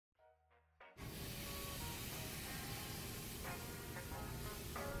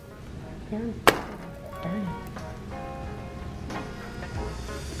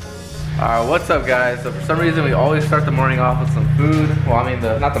What's up, guys? So for some reason we always start the morning off with some food. Well, I mean,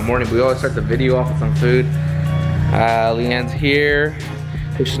 not the morning, but we always start the video off with some food. Leanne's here.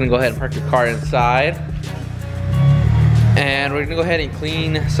 We're just gonna go ahead and park your car inside. And we're gonna go ahead and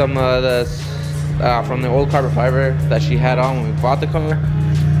clean some of the from the old carbon fiber that she had on when we bought the car.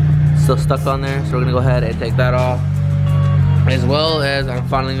 Still stuck on there, so we're gonna go ahead and take that off. As well as I'm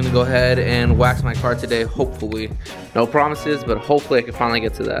finally gonna go ahead and wax my car today, hopefully. No promises, but hopefully I can finally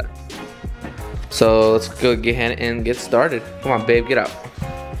get to that. So let's go get ahead and get started. Come on, babe, get up.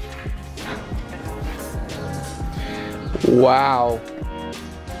 Wow.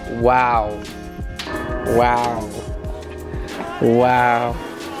 Wow. Wow. Wow.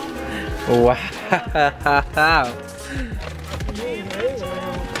 Wow.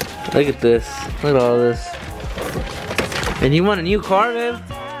 Look at this. Look at all this. And you want a new car, babe?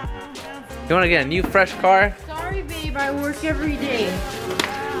 You want to get a new, fresh car? Sorry, babe. I work every day.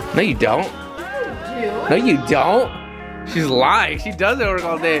 No, you don't. No, you don't. She's lying. She doesn't work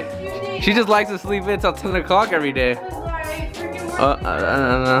all day. She just likes to sleep in until 10 o'clock every day.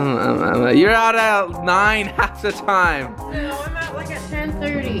 You're out at 9 half the time. No, I'm out like at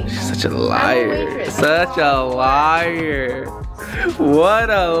 10:30. She's such a liar. Such a liar.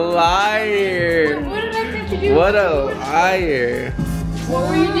 What a liar. What did I have to do? What a liar. What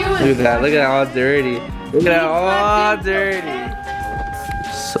were you doing? Look at that. Look at that all dirty. Look at that all dirty.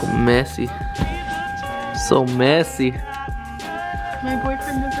 So messy. So messy. My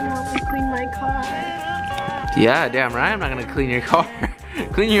boyfriend doesn't help me clean my car. Yeah, damn right. I'm not gonna clean your car.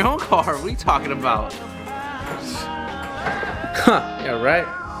 Clean your own car. What are you talking about? Huh? Yeah, right.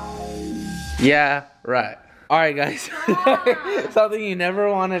 Yeah, right. All right, guys. Something you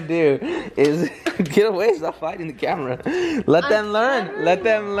never want to do is get away. Stop fighting the camera. Let them learn. Let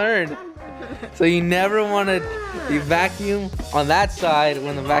them learn. So you never want to vacuum on that side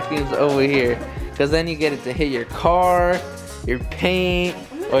when the vacuum's over here, because then you get it to hit your car, your paint,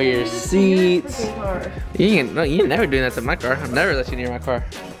 or your seats. You're never doing that to my car. I've never let you near my car.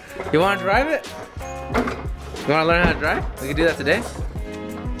 You want to drive it? You want to learn how to drive? We can do that today.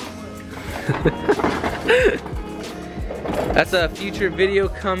 That's a future video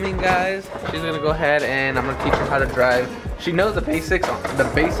coming, guys. She's gonna go ahead and I'm gonna teach her how to drive. She knows the basics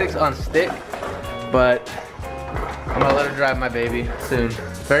on stick, but I'm gonna let her drive my baby soon.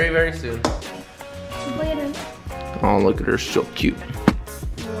 Very, very soon. Later. Oh, look at her, so cute.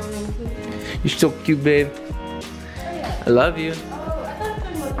 You're so cute, babe. I love you. Oh, I thought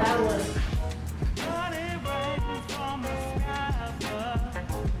what that was.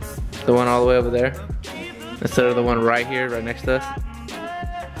 The one all the way over there? Instead of the one right here, right next to us?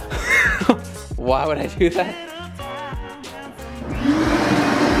 Why would I do that?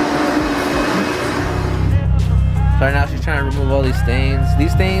 So right now she's trying to remove all these stains.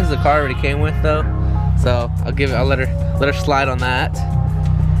 These stains the car already came with though. So I'll let her slide on that.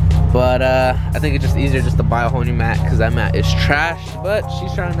 But I think it's just easier just to buy a whole new mat because that mat is trash. But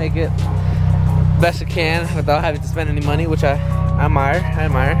she's trying to make it best it can without having to spend any money, which I admire. I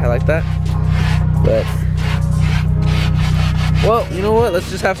like that. But well, you know what? Let's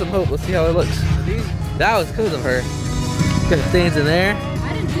just have some hope. Let's see how it looks. That was because of her. Got stains in there.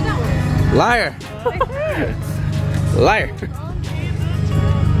 I didn't do that one. Liar. Liar.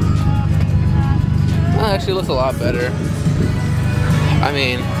 Well, actually looks a lot better. I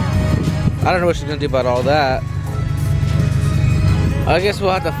mean, I don't know what she's gonna do about all that. I guess we'll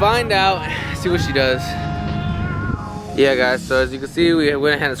have to find out, see what she does. Yeah, guys, so as you can see, we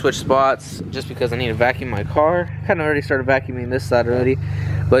went ahead and switched spots just because I need to vacuum my car. Kind of already started vacuuming this side already,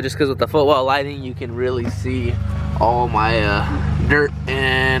 but just because with the footwell lighting, you can really see all my dirt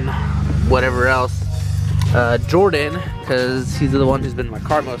and whatever else. Jordan, because he's the one who's been in my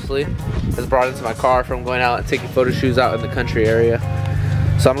car mostly, has brought into my car from going out and taking photo shoots out in the country area.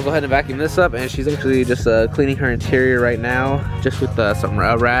 So I'm gonna go ahead and vacuum this up, and she's actually just cleaning her interior right now, just with a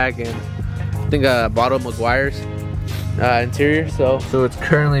rag and I think a bottle of McGuire's interior. So it's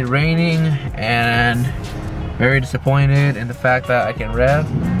currently raining, and very disappointed in the fact that I can rev,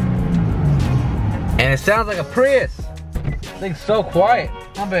 and it sounds like a Prius. This thing's so quiet,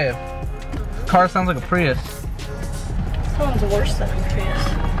 huh, babe? Car sounds like a Prius. This one's worse than a Prius.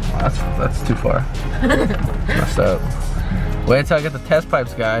 That's too far. Messed up. Wait until I get the test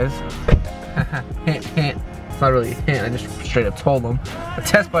pipes, guys. Hint, hint. It's not really a hint, I just straight up told them. The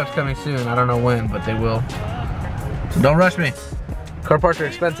test pipe's coming soon. I don't know when, but they will. So don't rush me. Car parts are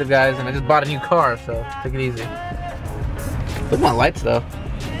expensive, guys, and I just bought a new car, so take it easy. Look at my lights, though.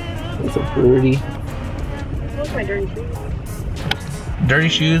 It's so pretty. Look at my dirty feet. Dirty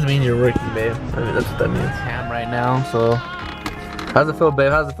shoes means you're working, babe. I mean, that's what that means. Ham right now, so. How's it feel,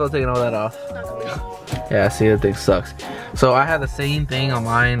 babe? How's it feel taking all that off? Yeah, see, that thing sucks. So I had the same thing on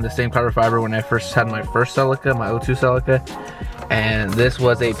mine, the same carbon fiber when I first had my first Celica, my O2 Celica. And this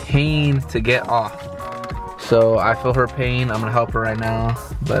was a pain to get off. So I feel her pain. I'm gonna help her right now.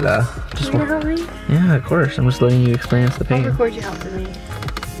 But just yeah, of course. I'm just letting you experience the pain. I'll record you helping me.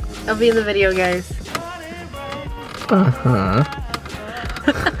 I'll be in the video, guys. Uh-huh.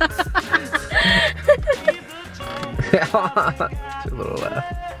 Just a little laugh.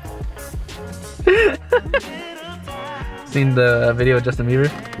 Seen the video of Justin Bieber?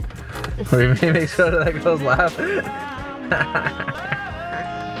 Where he makes sure that girls laugh.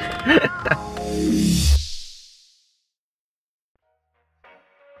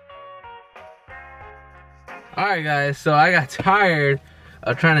 Alright guys, so I got tired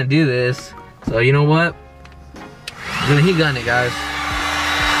of trying to do this. So you know what? I'm gonna heat gun it, guys.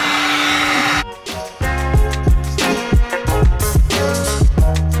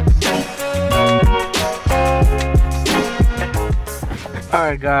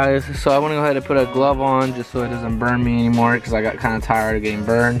 Alright guys, so I want to go ahead and put a glove on just so it doesn't burn me anymore because I got kind of tired of getting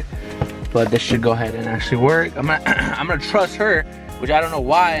burned. But this should go ahead and actually work. I'm gonna trust her, which I don't know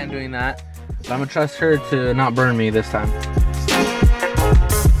why I'm doing that, but I'm gonna trust her to not burn me this time.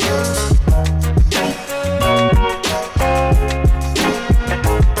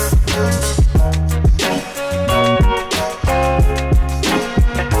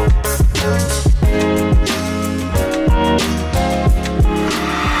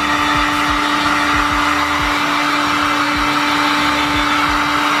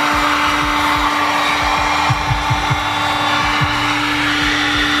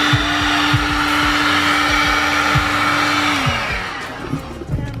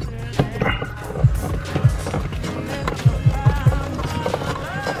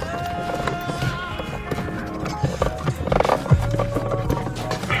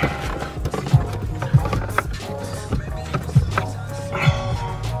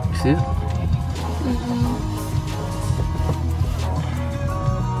 See it?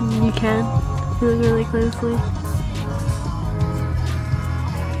 You can. You look really closely.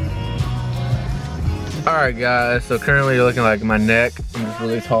 Alright guys, so currently you're looking like my neck. I'm just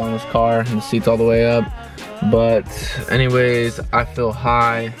really tall in this car and the seat's all the way up. But anyways, I feel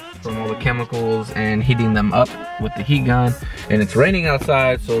high from all the chemicals and heating them up with the heat gun. And it's raining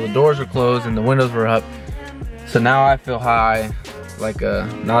outside, so the doors are closed and the windows were up. So now I feel high, like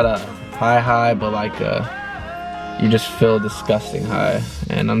not a high, but like you just feel disgusting high.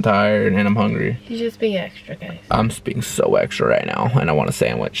 And I'm tired and I'm hungry. He's just being extra, guys. I'm being so extra right now and I want a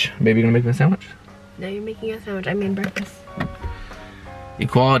sandwich. Baby, you gonna make me a sandwich? Now you're making a sandwich. I made breakfast.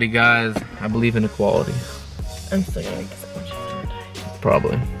 Equality, guys. I believe in equality. I'm still gonna make a sandwich.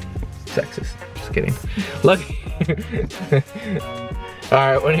 Probably. Sexist. Just kidding. Lucky.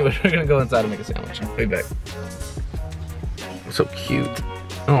 Alright, well, anyway, we're gonna go inside and make a sandwich. I'll be back. So cute.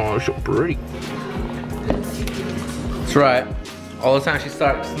 Oh, so pretty. That's right. All the time she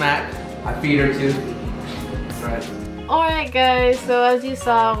starts to snack, I feed her too. That's right. Alright guys, so as you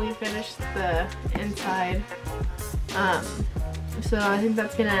saw, we finished the inside. So I think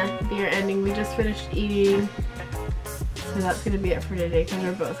that's gonna be our ending. We just finished eating. So that's gonna be it for today because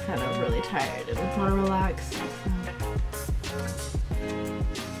we're both kind of really tired and want to relax. So.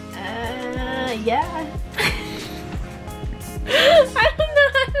 Yeah. I don't know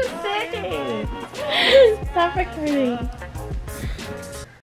how to say it. Stop recording.